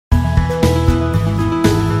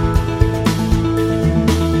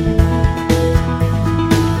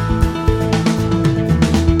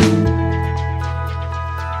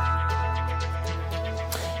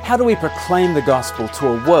how do we proclaim the gospel to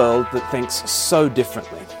a world that thinks so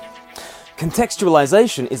differently?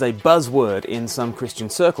 Contextualization is a buzzword in some Christian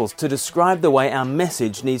circles to describe the way our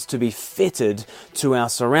message needs to be fitted to our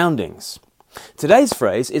surroundings. Today's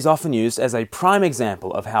phrase is often used as a prime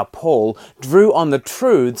example of how Paul drew on the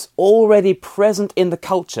truths already present in the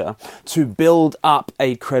culture to build up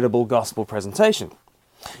a credible gospel presentation.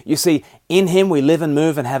 You see, "In him we live and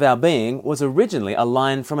move and have our being" was originally a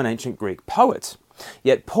line from an ancient Greek poet.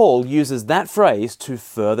 Yet Paul uses that phrase to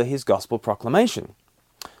further his gospel proclamation.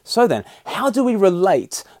 So then, how do we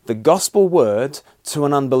relate the gospel word to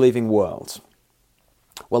an unbelieving world?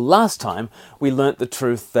 Well, last time we learnt the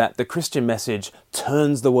truth that the Christian message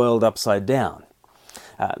turns the world upside down.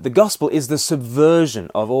 The gospel is the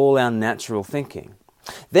subversion of all our natural thinking.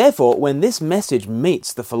 Therefore, when this message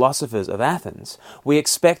meets the philosophers of Athens, we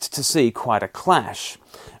expect to see quite a clash,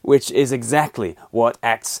 which is exactly what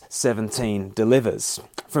Acts 17 delivers.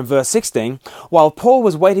 From verse 16, "While Paul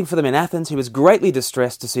was waiting for them in Athens, he was greatly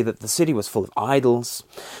distressed to see that the city was full of idols.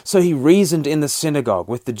 So he reasoned in the synagogue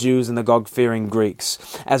with the Jews and the God-fearing Greeks,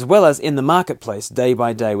 as well as in the marketplace day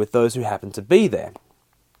by day with those who happened to be there.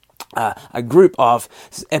 A group of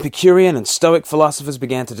Epicurean and Stoic philosophers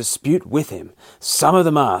began to dispute with him. Some of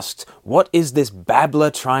them asked, 'What is this babbler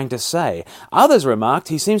trying to say?' Others remarked,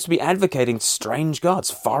 'He seems to be advocating strange gods,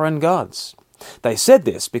 foreign gods.' They said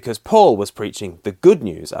this because Paul was preaching the good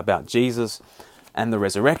news about Jesus and the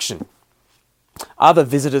resurrection. Other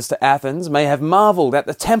visitors to Athens may have marveled at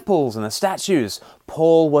the temples and the statues.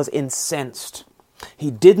 Paul was incensed.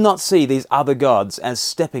 He did not see these other gods as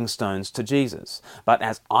stepping stones to Jesus, but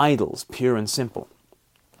as idols, pure and simple.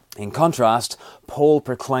 In contrast, Paul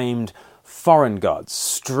proclaimed foreign gods,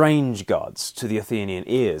 strange gods, to the Athenian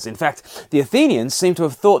ears. In fact, the Athenians seem to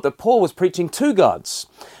have thought that Paul was preaching two gods,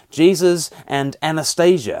 Jesus and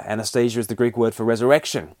Anastasia. Anastasia is the Greek word for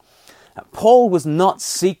resurrection. Paul was not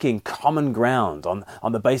seeking common ground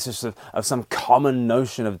on the basis of some common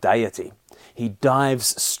notion of deity. He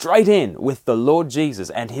dives straight in with the Lord Jesus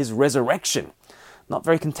and his resurrection. Not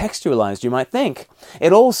very contextualized, you might think.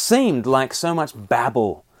 It all seemed like so much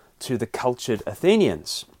babble to the cultured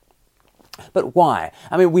Athenians. But why?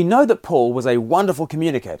 We know that Paul was a wonderful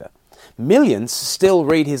communicator. Millions still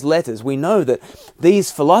read his letters. We know that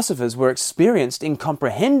these philosophers were experienced in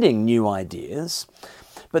comprehending new ideas,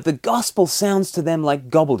 but the gospel sounds to them like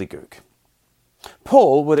gobbledygook.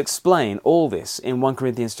 Paul would explain all this in 1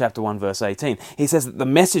 Corinthians chapter 1, verse 18. He says that the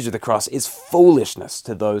message of the cross is foolishness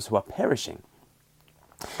to those who are perishing.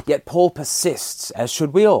 Yet Paul persists, as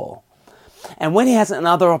should we all. And when he has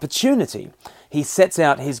another opportunity, he sets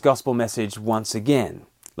out his gospel message once again.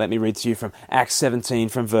 Let me read to you from Acts 17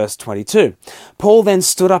 from verse 22. "Paul then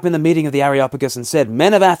stood up in the meeting of the Areopagus and said,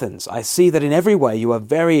 'Men of Athens, I see that in every way you are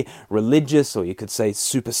very religious,' or you could say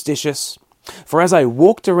superstitious. 'For as I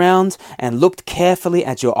walked around and looked carefully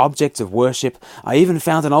at your objects of worship, I even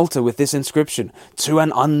found an altar with this inscription, "To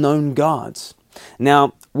an unknown God."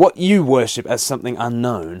 Now, what you worship as something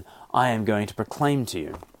unknown, I am going to proclaim to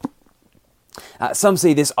you.'" Some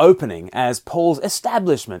see this opening as Paul's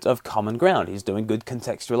establishment of common ground. He's doing good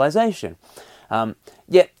contextualization.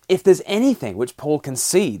 Yet, if there's anything which Paul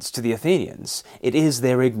concedes to the Athenians, it is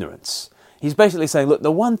their ignorance. He's basically saying, look,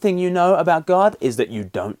 the one thing you know about God is that you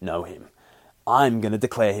don't know him. I'm going to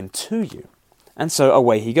declare him to you. And so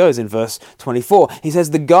away he goes in verse 24. He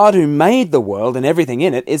says, "The God who made the world and everything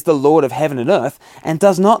in it is the Lord of heaven and earth and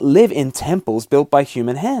does not live in temples built by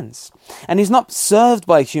human hands. And he's not served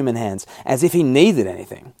by human hands as if he needed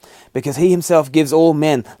anything, because he himself gives all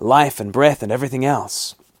men life and breath and everything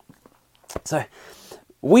else." So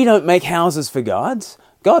we don't make houses for God.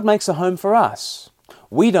 God makes a home for us.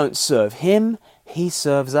 We don't serve him. He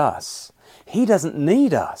serves us. He doesn't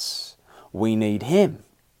need us. We need him.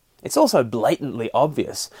 It's also blatantly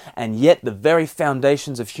obvious, and yet the very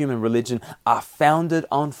foundations of human religion are founded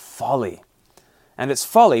on folly. And it's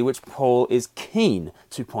folly which Paul is keen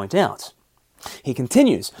to point out. He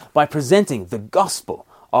continues by presenting the gospel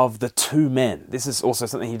of the two men. This is also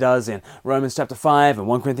something he does in Romans chapter 5 and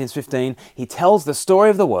 1 Corinthians 15. He tells the story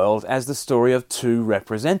of the world as the story of two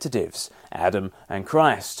representatives, Adam and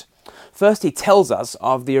Christ. First, he tells us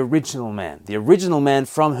of the original man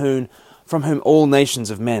from whom all nations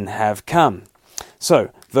of men have come.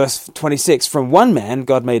 So, verse 26, "From one man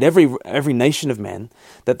God made every nation of men,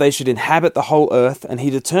 that they should inhabit the whole earth, and he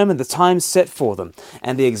determined the times set for them,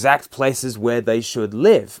 and the exact places where they should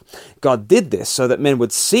live. God did this so that men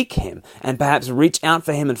would seek him, and perhaps reach out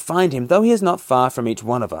for him and find him, though he is not far from each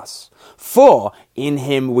one of us. For in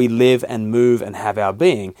him we live and move and have our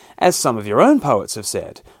being, as some of your own poets have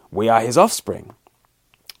said. We are his offspring.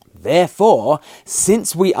 Therefore,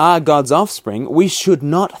 since we are God's offspring, we should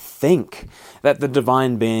not think that the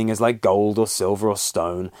divine being is like gold or silver or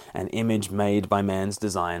stone, an image made by man's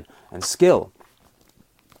design and skill.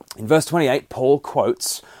 In verse 28, Paul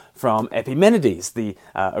quotes from Epimenides, the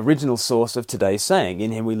original source of today's saying,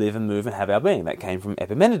 "In him we live and move and have our being." That came from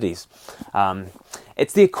Epimenides.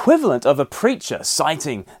 It's the equivalent of a preacher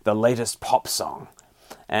citing the latest pop song.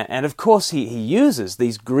 And of course he uses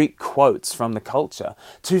these Greek quotes from the culture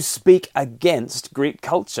to speak against Greek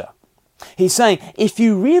culture. He's saying, if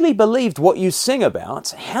you really believed what you sing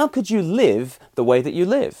about, how could you live the way that you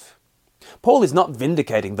live? Paul is not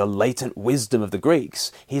vindicating the latent wisdom of the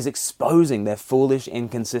Greeks. He's exposing their foolish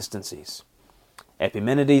inconsistencies.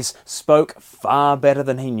 Epimenides spoke far better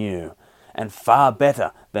than he knew, and far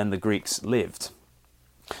better than the Greeks lived.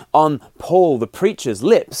 On Paul the preacher's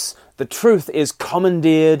lips, the truth is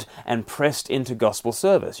commandeered and pressed into gospel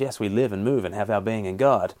service. Yes, we live and move and have our being in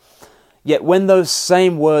God. Yet when those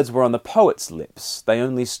same words were on the poet's lips, they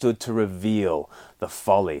only stood to reveal the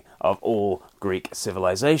folly of all Greek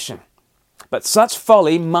civilization. But such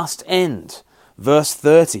folly must end. Verse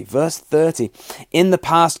 30. In the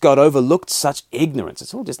past God overlooked such ignorance.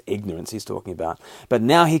 It's all just ignorance he's talking about. But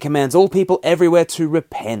now he commands all people everywhere to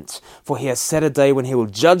repent, for he has set a day when he will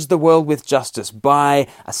judge the world with justice by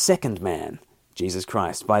a second man, Jesus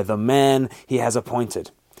Christ, by the man he has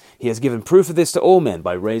appointed. He has given proof of this to all men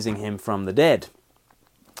by raising him from the dead.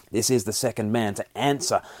 This is the second man to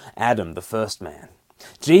answer Adam, the first man.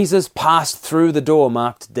 Jesus passed through the door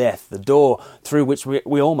marked death, the door through which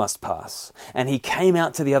we all must pass, and he came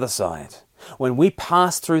out to the other side. When we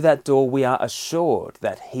pass through that door, we are assured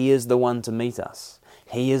that he is the one to meet us.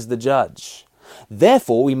 He is the judge.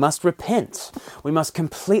 Therefore, we must repent. We must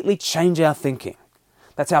completely change our thinking.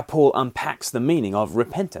 That's how Paul unpacks the meaning of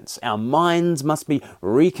repentance. Our minds must be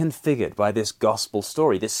reconfigured by this gospel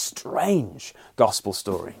story, this strange gospel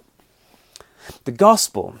story. The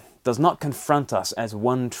gospel does not confront us as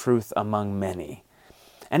one truth among many,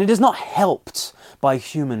 and it is not helped by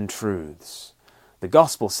human truths. The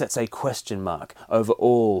gospel sets a question mark over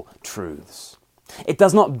all truths. It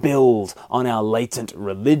does not build on our latent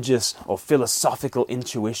religious or philosophical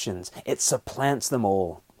intuitions. It supplants them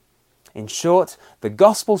all. In short, the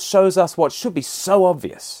gospel shows us what should be so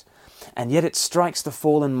obvious, and yet it strikes the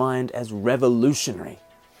fallen mind as revolutionary.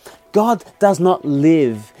 God does not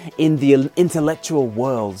live in the intellectual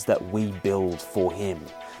worlds that we build for him.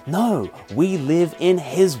 No, we live in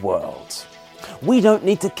his world. We don't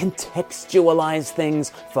need to contextualize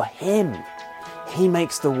things for him. He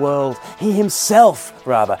makes the world, he himself,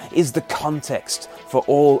 rather, is the context for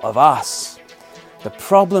all of us. The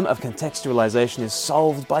problem of contextualization is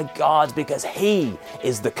solved by God because he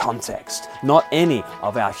is the context, not any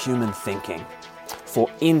of our human thinking. For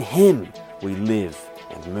in him we live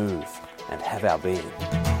and move and have our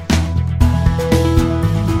being.